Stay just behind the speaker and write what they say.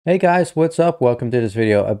Hey guys, what's up? Welcome to this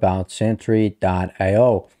video about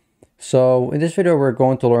Sentry.io. So in this video, we're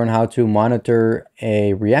going to learn how to monitor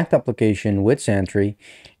a React application with Sentry.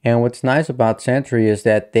 And what's nice about Sentry is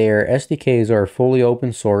that their SDKs are fully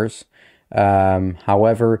open source.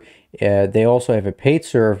 However, they also have a paid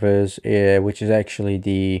service, which is actually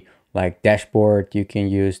the dashboard you can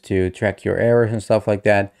use to track your errors and stuff like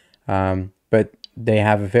that. But they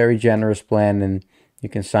have a very generous plan, and you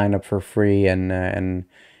can sign up for free and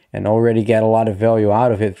already get a lot of value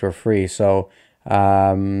out of it for free. So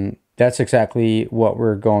that's exactly what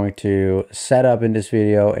we're going to set up in this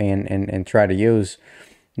video and try to use.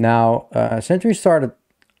 Now, Sentry started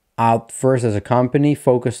out first as a company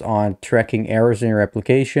focused on tracking errors in your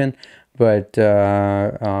application, but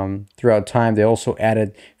throughout time they also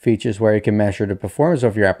added features where you can measure the performance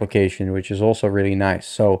of your application, which is also really nice.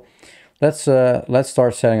 So let's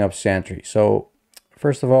start setting up Sentry. So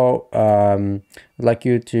first of all, I'd like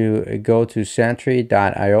you to go to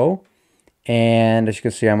Sentry.io, and as you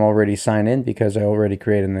can see, I'm already signed in because I already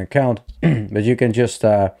created an account. But you can just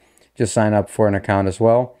sign up for an account as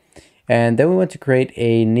well. And then we want to create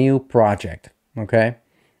a new project, okay?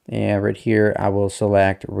 And right here, I will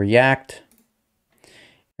select React.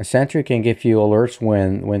 And Sentry can give you alerts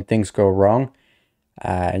when things go wrong,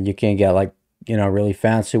 and you can get really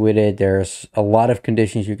fancy with it. There's a lot of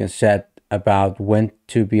conditions you can set about when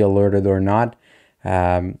to be alerted or not.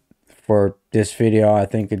 For this video, I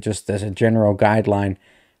think it just as a general guideline,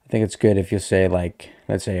 I think it's good if you say,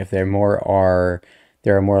 let's say if there are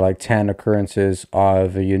more like 10 occurrences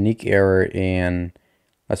of a unique error in,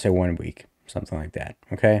 let's say, 1 week, something like that.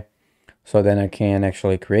 Okay, so then I can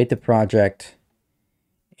actually create the project,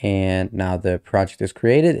 and now the project is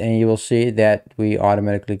created, and you will see that we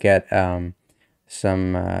automatically get a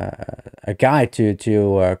guide to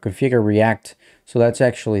configure React. So let's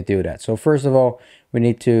actually do that. So first of all, we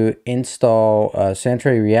need to install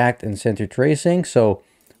Sentry React and Sentry Tracing. So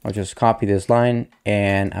I'll just copy this line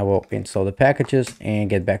and I will install the packages and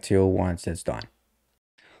get back to you once that's done.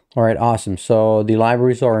 All right, awesome. So the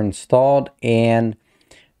libraries are installed, and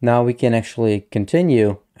now we can actually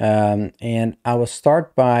continue. And I will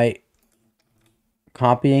start by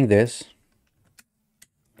copying this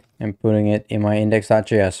and putting it in my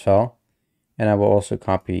index.js file. And I will also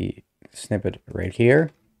copy the snippet right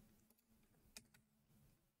here,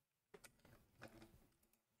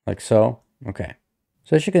 like so. Okay.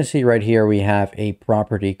 So as you can see right here, we have a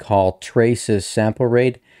property called traces sample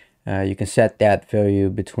rate. You can set that value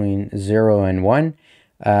between 0 and 1.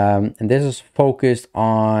 And this is focused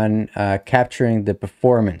on capturing the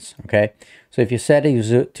performance. Okay. So if you set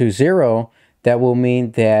it to 0, that will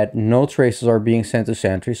mean that no traces are being sent to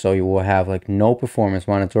Sentry, so you will have no performance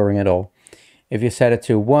monitoring at all. If you set it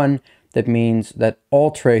to 1, that means that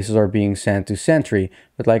all traces are being sent to Sentry.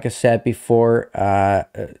 But like I said before,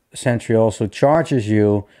 Sentry also charges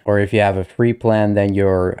you, or if you have a free plan, then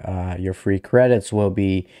your free credits will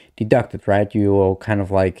be deducted, right? You will kind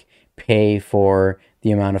of pay for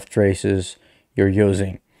the amount of traces you're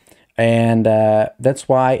using. And that's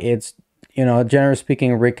why it's, generally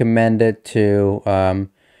speaking, recommended to,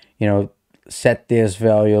 set this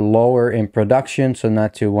value lower in production. So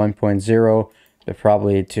not to 1.0, but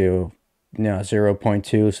probably to,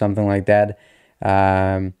 0.2, something like that.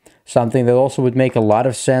 Something that also would make a lot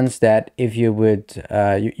of sense, that if you would,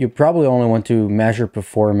 you probably only want to measure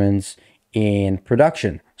performance in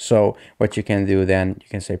production. So what you can do then, you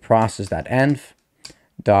can say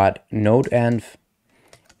process.env.nodeEnv,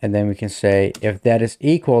 and then we can say if that is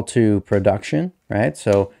equal to production, right?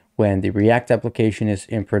 So when the React application is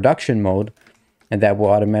in production mode, and that will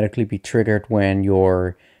automatically be triggered when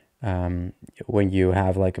you're when you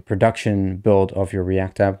have a production build of your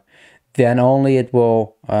React app, then only it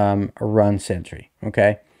will run Sentry.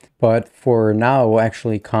 Okay, but for now we'll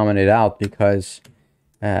actually comment it out because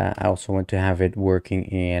I also want to have it working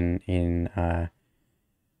in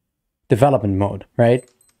development mode, right?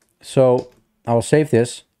 So I will save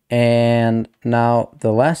this. And now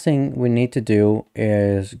the last thing we need to do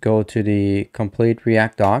is go to the complete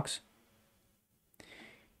React docs.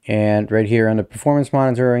 And right here on the performance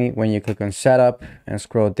monitoring, when you click on setup and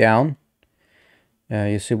scroll down,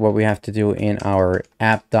 you see what we have to do in our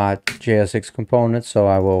app.jsx component. So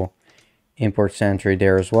I will import Sentry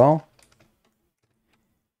there as well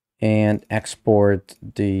and export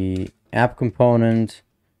the app component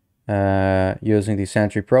using the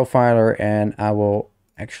Sentry profiler, and I will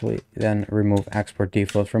actually then remove export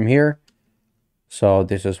default from here. So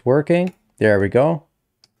this is working. There we go.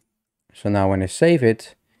 So now when I save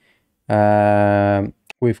it,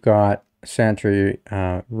 we've got Sentry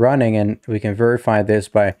running, and we can verify this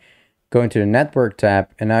by go into the network tab,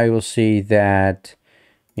 and now you will see that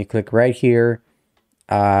you click right here.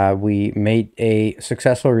 We made a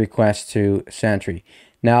successful request to Sentry.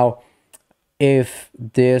 Now, if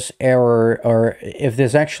this error, or if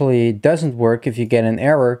this actually doesn't work, if you get an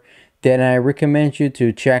error, then I recommend you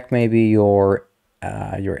to check maybe your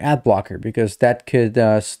ad blocker, because that could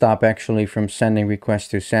stop actually from sending requests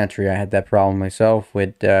to Sentry. I had that problem myself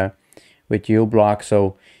with uBlock,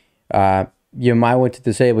 so you might want to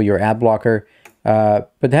disable your ad blocker.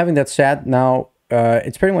 But having that said, now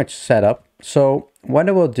it's pretty much set up. So what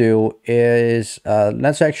I will do is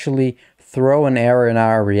let's actually throw an error in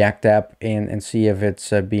our React app and see if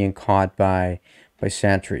it's being caught by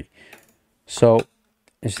Sentry. So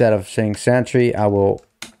instead of saying Sentry, I will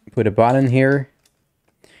put a button here,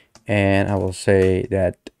 and I will say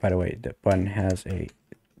that, by the way, the button has a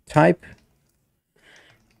type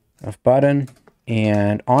of button,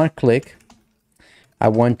 and on click, I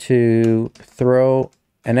want to throw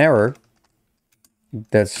an error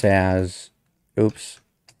that says, oops,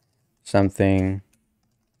 something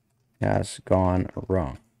has gone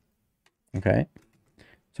wrong. Okay,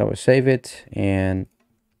 so I will save it, and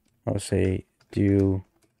I will say, do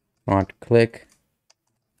not click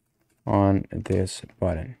on this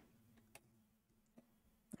button.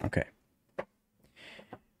 Okay.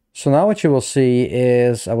 So now what you will see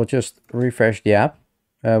is, I will just refresh the app.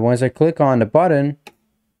 Once I click on the button,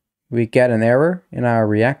 we get an error in our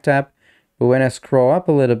React app. But when I scroll up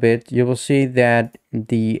a little bit, you will see that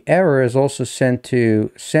the error is also sent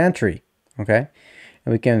to Sentry. Okay.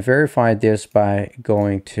 And we can verify this by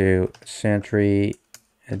going to sentry.io.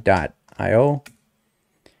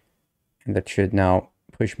 And that should now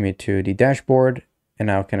push me to the dashboard. And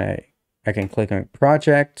now I can click on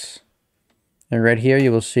projects. And right here,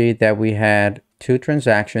 you will see that we had 2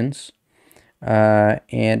 transactions.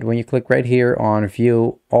 And when you click right here on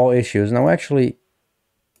view all issues, and I'll actually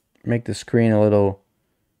make the screen a little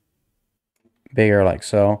bigger like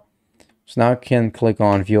so. So now I can click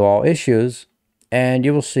on view all issues, and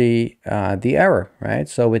you will see the error, right?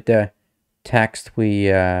 So with the text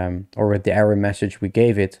or with the error message we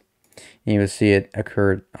gave it, and you will see it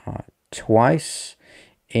occurred twice,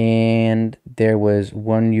 and there was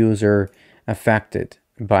 1 user affected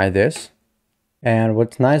by this. And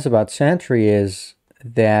what's nice about Sentry is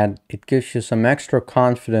that it gives you some extra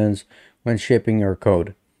confidence when shipping your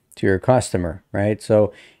code to your customer, right?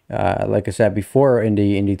 So like I said before, in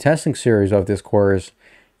the testing series of this course,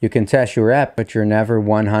 you can test your app, but you're never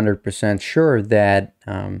 100% sure that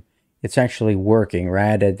it's actually working,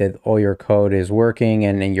 right? That all your code is working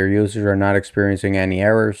and your users are not experiencing any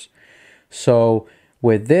errors. So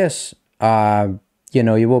with this, you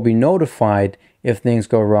know, you will be notified if things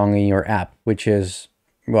go wrong in your app, which is,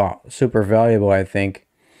 well, super valuable, I think.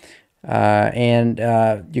 And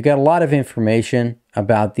you get a lot of information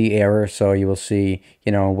about the error. So you will see,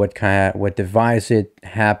 you know, what device it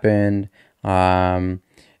happened, the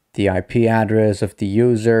IP address of the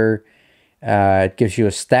user. It gives you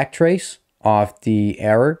a stack trace of the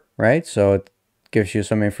error, right? So it gives you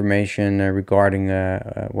some information regarding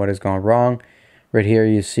what has gone wrong. Right here,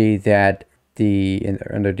 you see that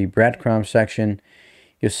under the breadcrumb section,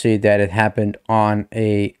 you see that it happened on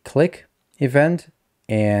a click event,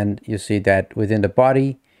 and you see that within the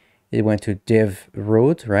body, it went to div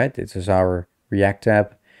root, right? This is our React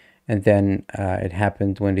app, and then it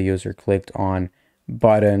happened when the user clicked on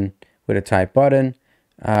button with a type button,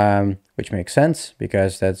 which makes sense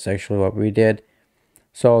because that's actually what we did.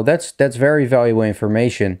 So that's very valuable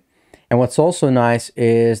information. And what's also nice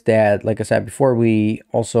is that, like I said before, we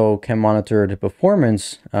also can monitor the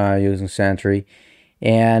performance using Sentry.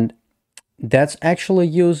 And that's actually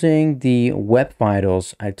using the web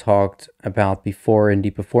vitals I talked about before in the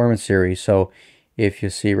performance series. So if you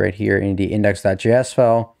see right here in the index.js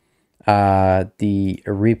file, the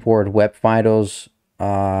report web vitals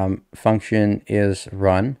function is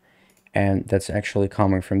run. And that's actually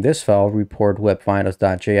coming from this file, report web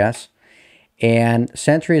vitals.js. And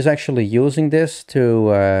Sentry is actually using this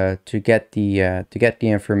to get the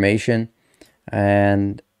information.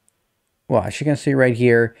 And well, as you can see right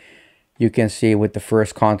here, you can see what the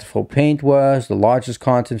first contentful paint was, the largest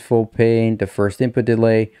contentful paint, the first input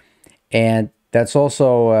delay, and that's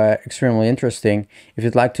also extremely interesting. If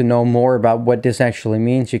you'd like to know more about what this actually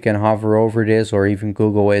means, you can hover over this or even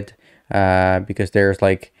Google it, because there's,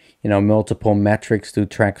 like, you know, multiple metrics to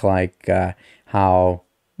track, like how,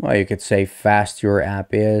 well, you could say fast your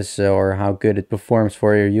app is or how good it performs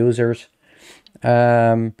for your users.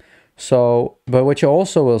 So, but what you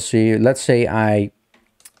also will see, let's say I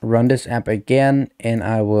run this app again and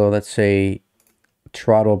I will, let's say,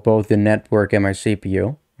 throttle both the network and my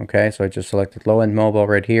CPU. Okay, so I just selected low-end mobile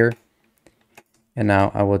right here. And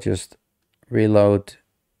now I will just reload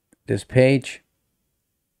this page.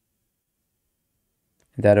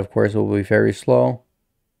 That, of course, will be very slow.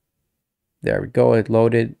 There we go, it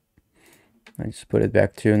loaded. I just put it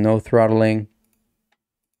back to no throttling.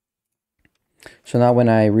 So now when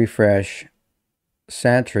I refresh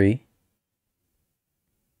Sentry,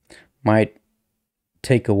 might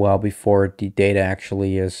take a while before the data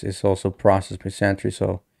actually is also processed by Sentry.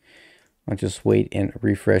 So I'll just wait and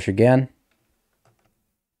refresh again.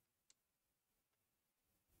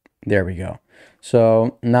 There we go.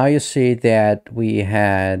 So now you see that we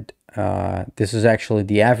had, this is actually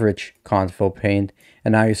the average control paint.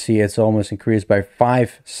 And now you see it's almost increased by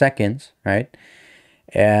 5 seconds, right?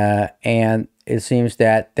 And it seems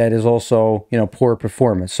that that is also, poor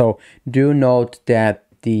performance. So do note that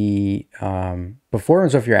the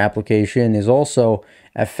performance of your application is also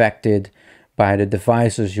affected by the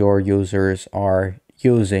devices your users are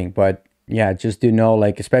using. But yeah, just do know,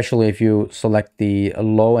 like, especially if you select the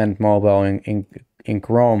low-end mobile in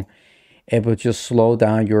Chrome, it will just slow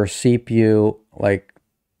down your CPU like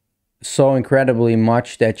so incredibly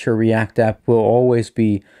much that your React app will always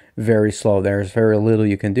be very slow. There's very little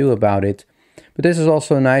you can do about it. But this is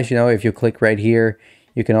also nice, if you click right here,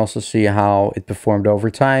 you can also see how it performed over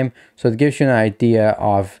time. So it gives you an idea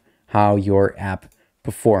of how your app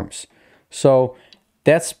performs. So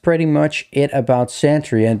that's pretty much it about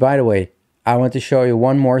Sentry. And by the way, I want to show you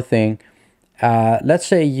one more thing. Let's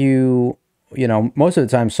say most of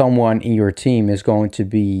the time someone in your team is going to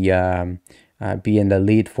be in the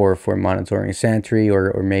lead for monitoring Sentry,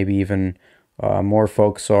 or maybe even more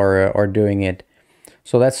folks are doing it.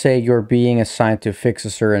 So let's say you're being assigned to fix a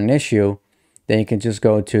certain issue, then you can just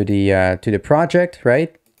go to the project,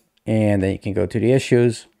 right? And then you can go to the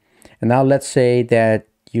issues. And now let's say that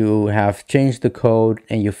you have changed the code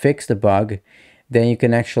and you fix the bug, then you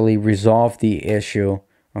can actually resolve the issue,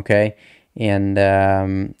 okay? And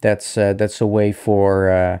that's a way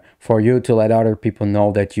for you to let other people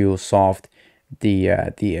know that you solved the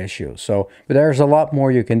issue. So, but there's a lot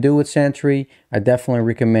more you can do with Sentry. I definitely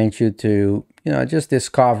recommend you to just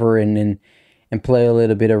discover and play a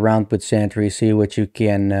little bit around with Sentry, see what you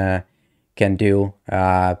can do.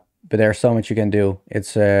 But there's so much you can do.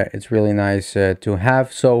 It's really nice to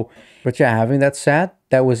have. So, but yeah, having that said,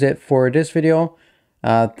 that was it for this video.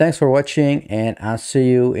 Thanks for watching, and I'll see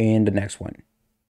you in the next one.